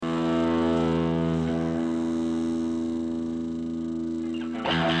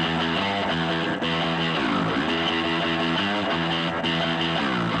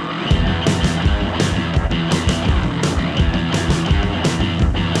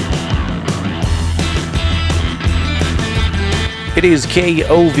It is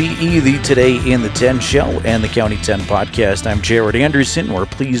KOVE, the Today in the 10 show and the County 10 podcast. I'm Jared Anderson. We're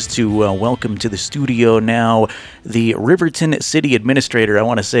pleased to welcome to the studio now the Riverton City Administrator. I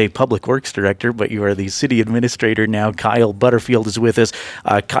want to say Public Works Director, but you are the City Administrator now. Kyle Butterfield is with us.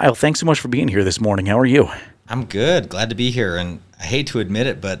 Kyle, thanks so much for being here this morning. How are you? I'm good. Glad to be here. And I hate to admit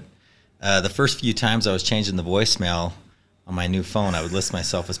it, but the first few times I was changing the voicemail on my new phone, I would list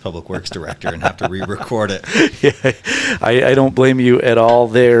myself as Public Works Director and have to re-record it. Yeah, I don't blame you at all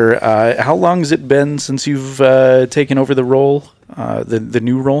there. How long has it been since you've taken over the role, the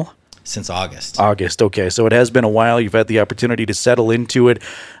new role? Since August. August, okay. So it has been a while. You've had the opportunity to settle into it.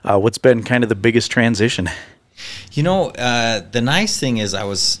 What's been kind of the biggest transition? You know, the nice thing is I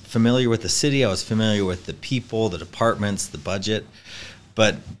was familiar with the city. I was familiar with the people, the departments, the budget.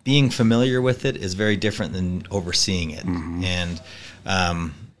 But being familiar with it is very different than overseeing it. Mm-hmm.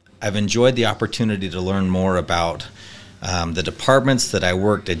 And I've enjoyed the opportunity to learn more about the departments that I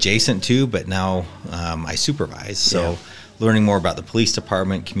worked adjacent to, but now I supervise. So learning more about the police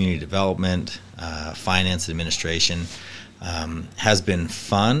department, community development, finance, administration has been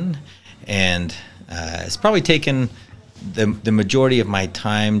fun. And it's probably taken the majority of my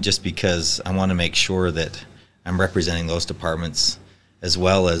time just because I want to make sure that I'm representing those departments as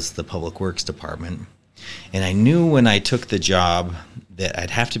well as the Public Works Department. And I knew when I took the job that I'd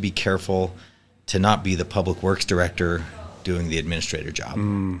have to be careful to not be the Public Works Director doing the administrator job.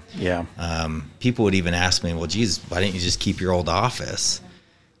 People would even ask me, well, geez, why didn't you just keep your old office?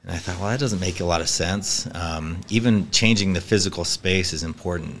 And I thought, well, that doesn't make a lot of sense. Even changing the physical space is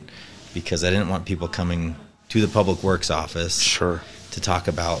important because I didn't want people coming to the Public Works office to talk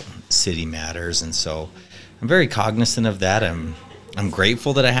about city matters. And so I'm very cognizant of that. I'm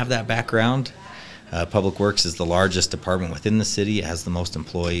grateful that I have that background. Public Works is the largest department within the city. It has the most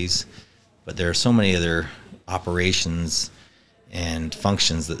employees. But there are so many other operations and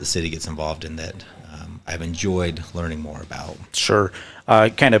functions that the city gets involved in that I've enjoyed learning more about. Sure.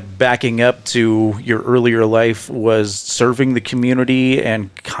 Kind of backing up to your earlier life, was serving the community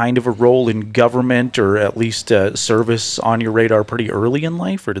and kind of a role in government or at least service on your radar pretty early in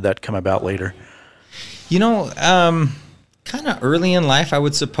life, or did that come about later? You know, kind of early in life, I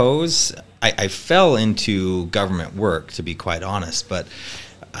would suppose. I fell into government work, to be quite honest, but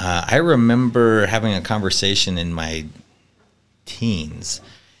I remember having a conversation in my teens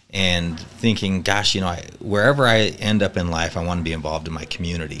and thinking, gosh, you know, wherever I end up in life, I want to be involved in my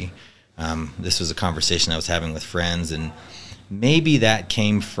community. This was a conversation I was having with friends, and maybe that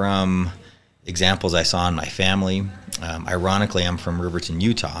came from examples I saw in my family. Ironically, I'm from Riverton,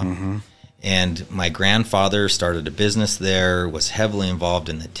 Utah. Mm-hmm. And my grandfather started a business there, was heavily involved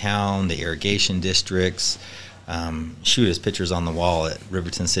in the town, the irrigation districts, his pictures on the wall at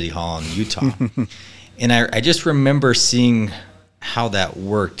Riverton City Hall in Utah. And I just remember seeing how that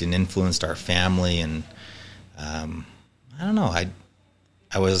worked and influenced our family. And I don't know,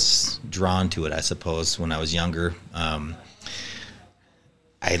 I was drawn to it, I suppose, when I was younger.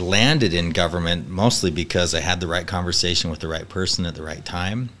 I landed in government mostly because I had the right conversation with the right person at the right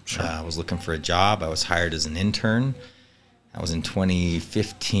time. Sure. I was looking for a job. I was hired as an intern. I was in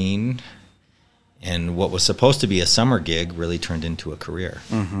 2015. And what was supposed to be a summer gig really turned into a career.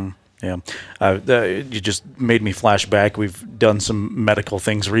 Mm-hmm. Yeah. You just made me flash back. We've done some medical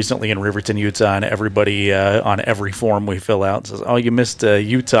things recently in Riverton, Utah, and everybody on every form we fill out says, oh, you missed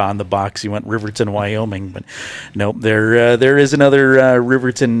Utah on the box. You went Riverton, Wyoming. But nope, there is another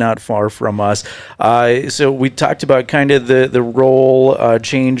Riverton not far from us. So we talked about kind of the role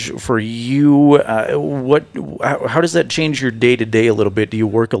change for you. How does that change your day-to-day a little bit? Do you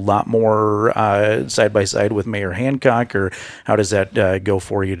work a lot more side by side with Mayor Hancock, or how does that go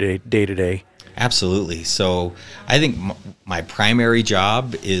for you day to day? Absolutely. So I think my primary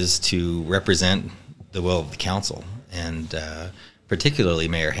job is to represent the will of the council, and particularly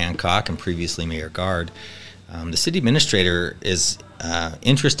Mayor Hancock and previously Mayor Gard. The city administrator is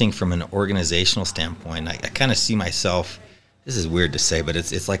interesting from an organizational standpoint. I kind of see myself, this is weird to say, but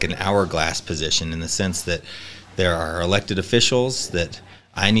it's like an hourglass position in the sense that there are elected officials that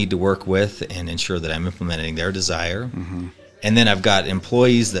I need to work with and ensure that I'm implementing their desire. Mm-hmm. And then I've got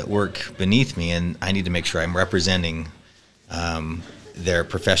employees that work beneath me, and I need to make sure I'm representing their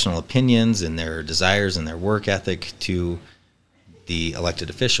professional opinions and their desires and their work ethic to the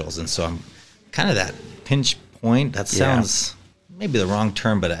elected officials. And so I'm kind of that pinch point. That sounds maybe the wrong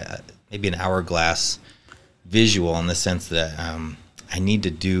term, but maybe an hourglass visual in the sense that I need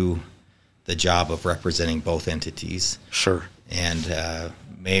to do the job of representing both entities. Sure. And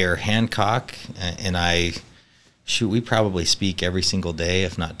Mayor Hancock and I, we probably speak every single day,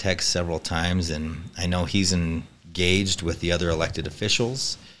 if not text several times. And I know he's engaged with the other elected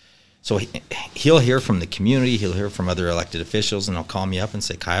officials. So he'll hear from the community, he'll hear from other elected officials, and he'll call me up and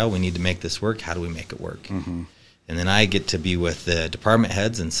say, Kyle, we need to make this work. How do we make it work? Mm-hmm. And then I get to be with the department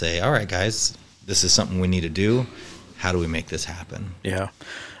heads and say, all right, guys, this is something we need to do. How do we make this happen? Yeah.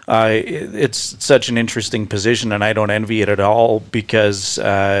 It's such an interesting position, and I don't envy it at all, because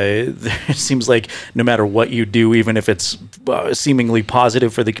it seems like no matter what you do, even if it's seemingly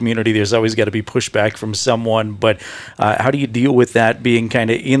positive for the community, there's always got to be pushback from someone. But how do you deal with that, being kind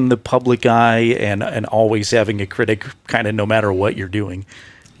of in the public eye and always having a critic kind of no matter what you're doing?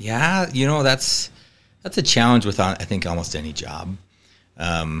 Yeah, that's a challenge with, I think, almost any job.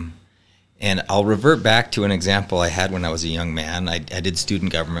 And I'll revert back to an example I had when I was a young man. I did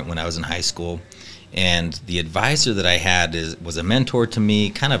student government when I was in high school, and the advisor that I had was a mentor to me,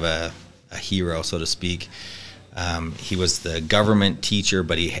 kind of a hero, so to speak. He was the government teacher,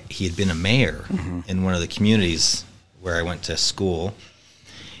 but he had been a mayor mm-hmm. in one of the communities where I went to school.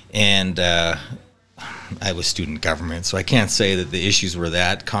 And I was student government, so I can't say that the issues were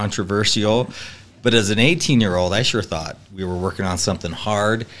that controversial. But as an 18-year-old, I sure thought we were working on something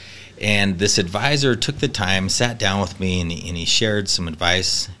hard. And this advisor took the time, sat down with me, and he shared some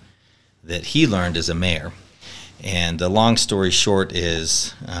advice that he learned as a mayor. And the long story short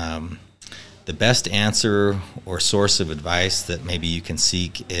is the best answer or source of advice that maybe you can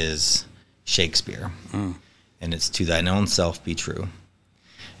seek is Shakespeare. Mm. And it's to thine own self be true.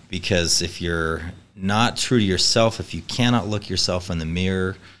 Because if you're not true to yourself, if you cannot look yourself in the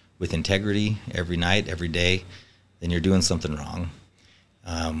mirror with integrity every night, every day, then you're doing something wrong.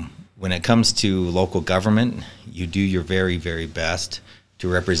 When it comes to local government, you do your very, very best to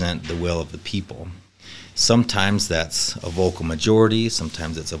represent the will of the people. Sometimes that's a vocal majority,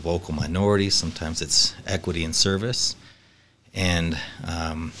 sometimes it's a vocal minority, sometimes it's equity and service. And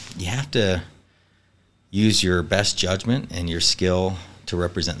you have to use your best judgment and your skill to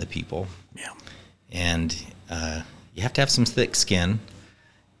represent the people. Yeah. And you have to have some thick skin,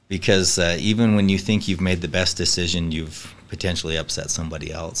 because even when you think you've made the best decision, you've potentially upset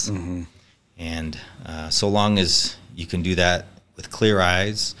somebody else. Mm-hmm. And so long as you can do that with clear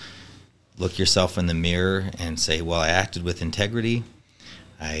eyes, look yourself in the mirror and say, well, I acted with integrity.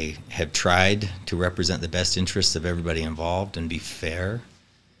 I have tried to represent the best interests of everybody involved and be fair,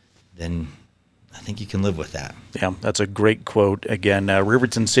 then I think you can live with that. Yeah, that's a great quote. Again,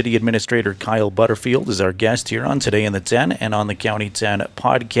 Riverton City Administrator Kyle Butterfield is our guest here on Today in the 10 and on the County 10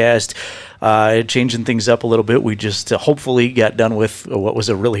 podcast. Changing things up a little bit, we just hopefully got done with what was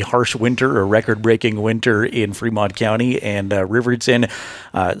a really harsh winter, a record-breaking winter in Fremont County and Riverton.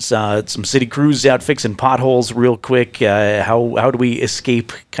 Saw some city crews out fixing potholes real quick. How do we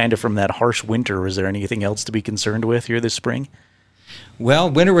escape kind of from that harsh winter? Is there anything else to be concerned with here this spring?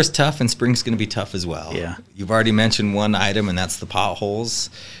 Well, winter was tough, and spring's going to be tough as well. Yeah. You've already mentioned one item, and that's the potholes.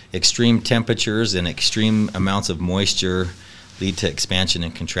 Extreme temperatures and extreme amounts of moisture lead to expansion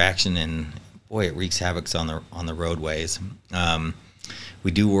and contraction, and boy, it wreaks havoc on the roadways.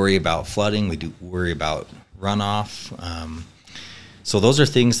 We do worry about flooding. We do worry about runoff. So those are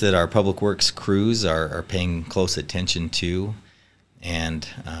things that our public works crews are paying close attention to. And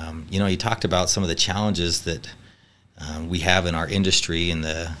you talked about some of the challenges that we have in our industry in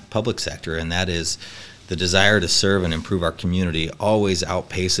the public sector, and that is the desire to serve and improve our community always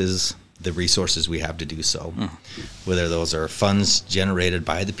outpaces the resources we have to do so. Whether those are funds generated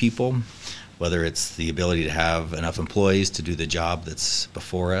by the people, whether it's the ability to have enough employees to do the job that's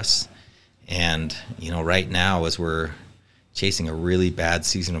before us. And right now, as we're chasing a really bad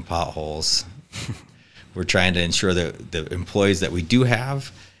season of potholes, we're trying to ensure that the employees that we do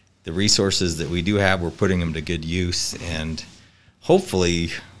have, the resources that we do have, we're putting them to good use, and hopefully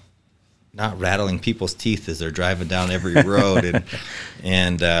not rattling people's teeth as they're driving down every road.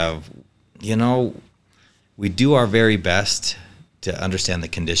 and we do our very best to understand the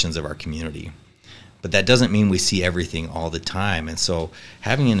conditions of our community. But that doesn't mean we see everything all the time. And so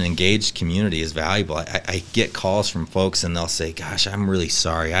having an engaged community is valuable. I get calls from folks, and they'll say, gosh, I'm really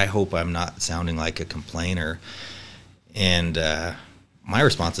sorry. I hope I'm not sounding like a complainer. And my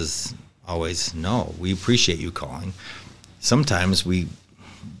response is always, no, we appreciate you calling. Sometimes we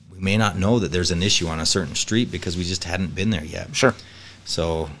may not know that there's an issue on a certain street because we just hadn't been there yet. Sure.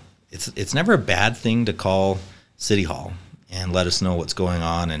 So it's never a bad thing to call City Hall and let us know what's going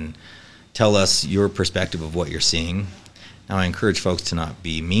on and tell us your perspective of what you're seeing. Now, I encourage folks to not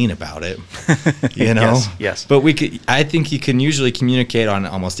be mean about it, you know. Yes. But I think you can usually communicate on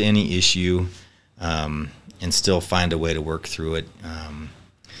almost any issue, and still find a way to work through it.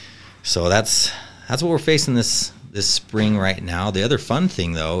 So that's what we're facing this spring right now. The other fun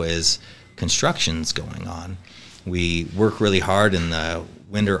thing, though, is construction's going on. We work really hard in the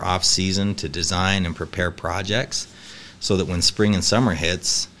winter off season to design and prepare projects so that when spring and summer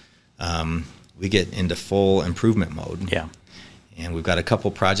hits, we get into full improvement mode. Yeah. And we've got a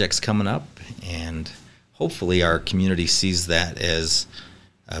couple projects coming up, and hopefully our community sees that as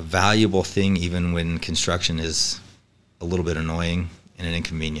a valuable thing, even when construction is a little bit annoying and an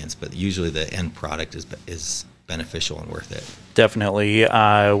inconvenience. But usually the end product is beneficial and worth it. Definitely.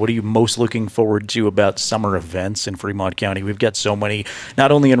 What are you most looking forward to about summer events in Fremont County? We've got so many,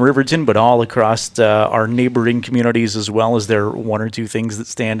 not only in Riverton, but all across our neighboring communities as well. Is there one or two things that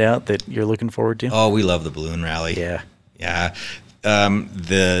stand out that you're looking forward to? Oh, we love the balloon rally. Yeah. Yeah.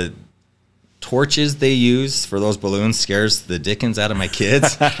 The torches they use for those balloons scares the dickens out of my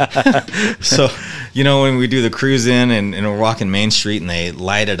kids. So, when we do the cruise in and we're walking Main Street and they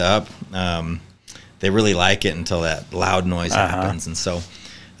light it up, they really like it until that loud noise happens. And so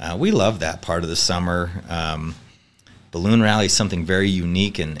we love that part of the summer. Balloon rally is something very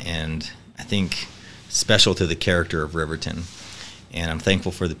unique and I think special to the character of Riverton. And I'm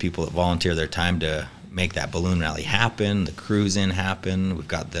thankful for the people that volunteer their time to make that balloon rally happen, the cruise in happen. We've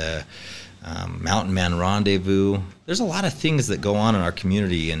got the Mountain Man Rendezvous. There's a lot of things that go on in our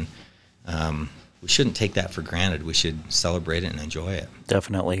community, and we shouldn't take that for granted. We should celebrate it and enjoy it.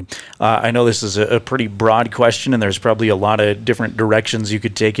 Definitely. I know this is a pretty broad question, and there's probably a lot of different directions you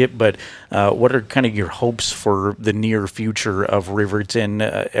could take it, but what are kind of your hopes for the near future of Riverton?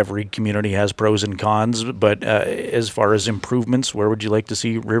 Every community has pros and cons, but as far as improvements, where would you like to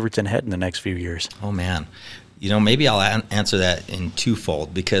see Riverton head in the next few years? Oh, man. Maybe I'll answer that in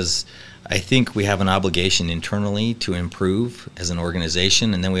twofold, because I think we have an obligation internally to improve as an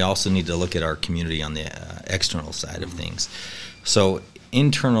organization, and then we also need to look at our community on the external side of things. So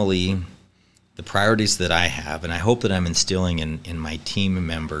internally, the priorities that I have, and I hope that I'm instilling in my team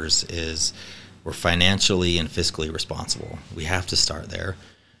members, is we're financially and fiscally responsible. We have to start there.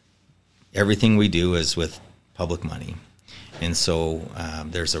 Everything we do is with public money. And so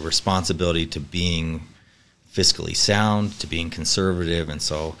there's a responsibility to being fiscally sound, to being conservative, and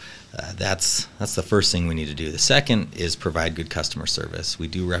so that's the first thing we need to do. The second is provide good customer service. We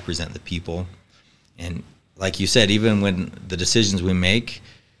do represent the people, and like you said, even when the decisions we make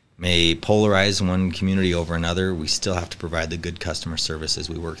may polarize one community over another, we still have to provide the good customer service as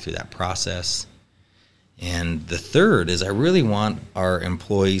we work through that process. And the third is I really want our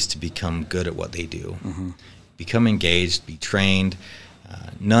employees to become good at what they do, become engaged, be trained.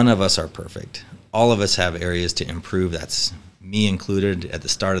 None of us are perfect. All of us have areas to improve. That's me included at the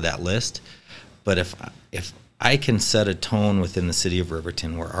start of that list. But if I can set a tone within the city of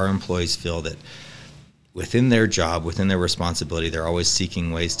Riverton where our employees feel that within their job, within their responsibility, they're always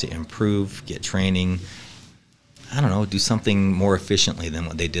seeking ways to improve, get training, do something more efficiently than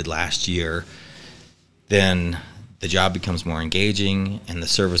what they did last year, then the job becomes more engaging and the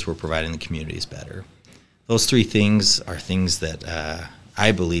service we're providing the community is better. Those three things are things that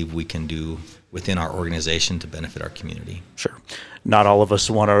I believe we can do within our organization to benefit our community. Sure. Not all of us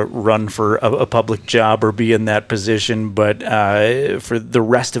want to run for a public job or be in that position, but for the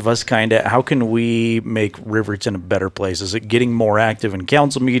rest of us, how can we make Riverton a better place? Is it getting more active in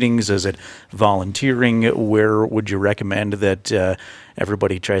council meetings? Is it volunteering? Where would you recommend that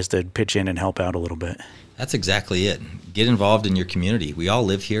everybody tries to pitch in and help out a little bit? That's exactly it. Get involved in your community. We all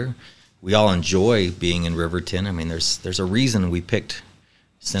live here. We all enjoy being in Riverton. I mean, there's a reason we picked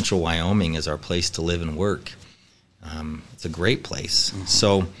Central Wyoming as our place to live and work. It's a great place.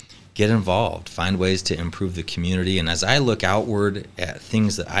 So get involved, find ways to improve the community. And as I look outward at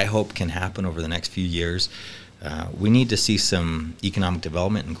things that I hope can happen over the next few years, we need to see some economic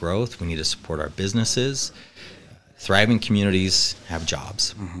development and growth. We need to support our businesses. Thriving communities have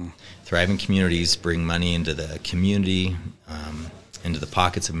jobs. Thriving communities bring money into the community, into the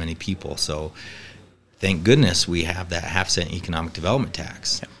pockets of many people. So thank goodness we have that half-cent economic development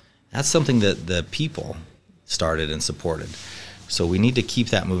tax. Yep. That's something that the people started and supported. So we need to keep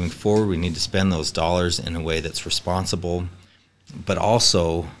that moving forward. We need to spend those dollars in a way that's responsible, but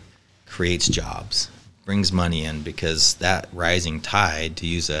also creates jobs, brings money in, because that rising tide, to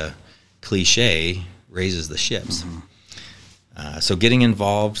use a cliche, raises the ships. So getting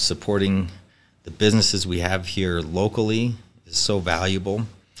involved, supporting the businesses we have here locally is so valuable.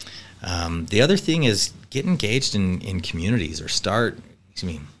 The other thing is get engaged in communities, or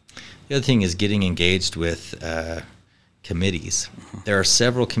the other thing is getting engaged with committees. There are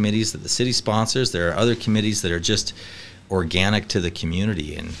several committees that the city sponsors. There are other committees that are just organic to the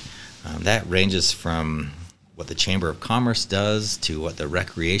community, and that ranges from what the Chamber of Commerce does to what the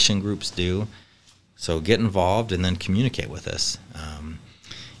recreation groups do. So get involved and then communicate with us.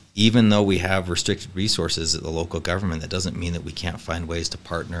 Even though we have restricted resources at the local government, that doesn't mean that we can't find ways to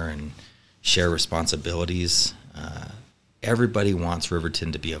partner and share responsibilities. Everybody wants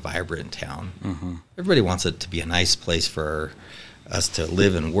Riverton to be a vibrant town. Mm-hmm. Everybody wants it to be a nice place for us to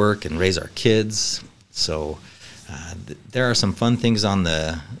live and work and raise our kids. So there are some fun things on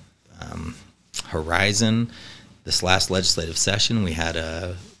the horizon. This last legislative session, we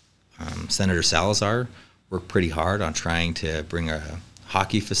had Senator Salazar work pretty hard on trying to bring a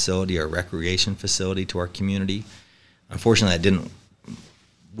hockey facility or recreation facility to our community. Unfortunately, that didn't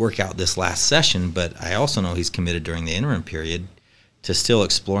work out this last session, but I also know he's committed during the interim period to still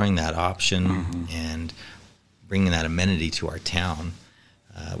exploring that option and bringing that amenity to our town.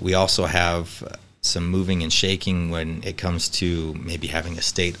 We also have some moving and shaking when it comes to maybe having a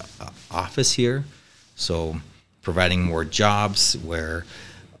state office here. So providing more jobs where,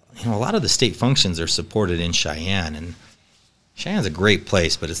 a lot of the state functions are supported in Cheyenne, and Cheyenne's a great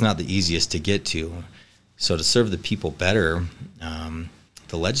place, but it's not the easiest to get to. So to serve the people better,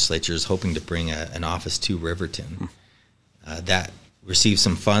 the legislature is hoping to bring an office to Riverton. That received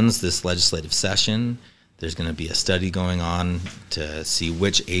some funds this legislative session. There's going to be a study going on to see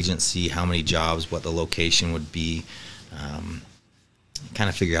which agency, how many jobs, what the location would be, kind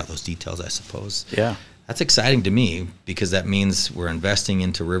of figure out those details, I suppose. Yeah. That's exciting to me because that means we're investing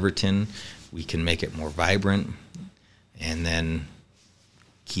into Riverton. We can make it more vibrant and then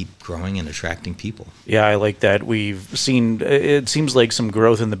keep growing and attracting people. Yeah, I like that. We've seen, it seems like some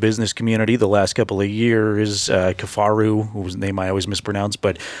growth in the business community the last couple of years. Kafaru, whose name I always mispronounce,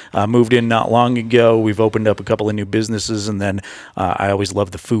 but moved in not long ago. We've opened up a couple of new businesses, and then I always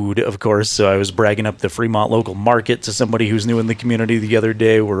love the food, of course, so I was bragging up the Fremont local market to somebody who's new in the community the other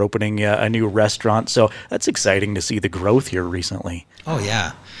day. We're opening a new restaurant, so that's exciting to see the growth here recently. Oh,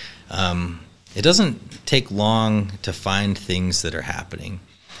 yeah. It doesn't take long to find things that are happening.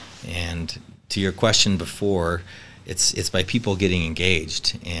 And to your question before, it's by people getting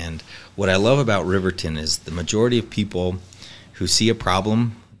engaged. And what I love about Riverton is the majority of people who see a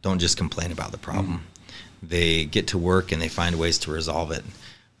problem don't just complain about the problem. They get to work and they find ways to resolve it.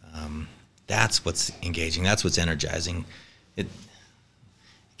 That's what's engaging. That's what's energizing. It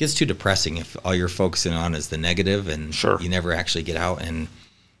gets too depressing if all you're focusing on is the negative and you never actually get out and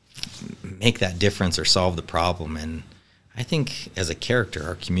make that difference or solve the problem. And I think as a character,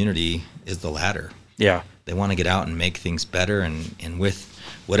 our community is the latter. Yeah. They want to get out and make things better, and with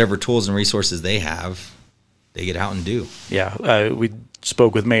whatever tools and resources they have, they get out and do. Yeah. We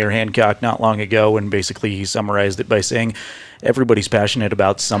spoke with Mayor Hancock not long ago, and basically he summarized it by saying everybody's passionate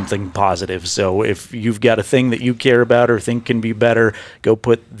about something positive. So if you've got a thing that you care about or think can be better, go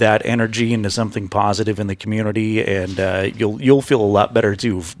put that energy into something positive in the community, and you'll feel a lot better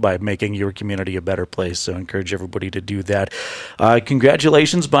too by making your community a better place. So I encourage everybody to do that.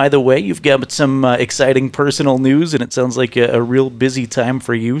 Congratulations, by the way. You've got some exciting personal news, and it sounds like a real busy time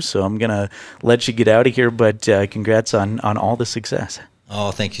for you. So I'm going to let you get out of here, but congrats on all the success.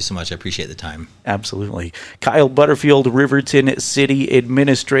 Oh, thank you so much. I appreciate the time. Absolutely. Kyle Butterfield, Riverton City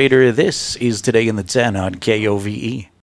Administrator. This is Today in the 10 on KOVE.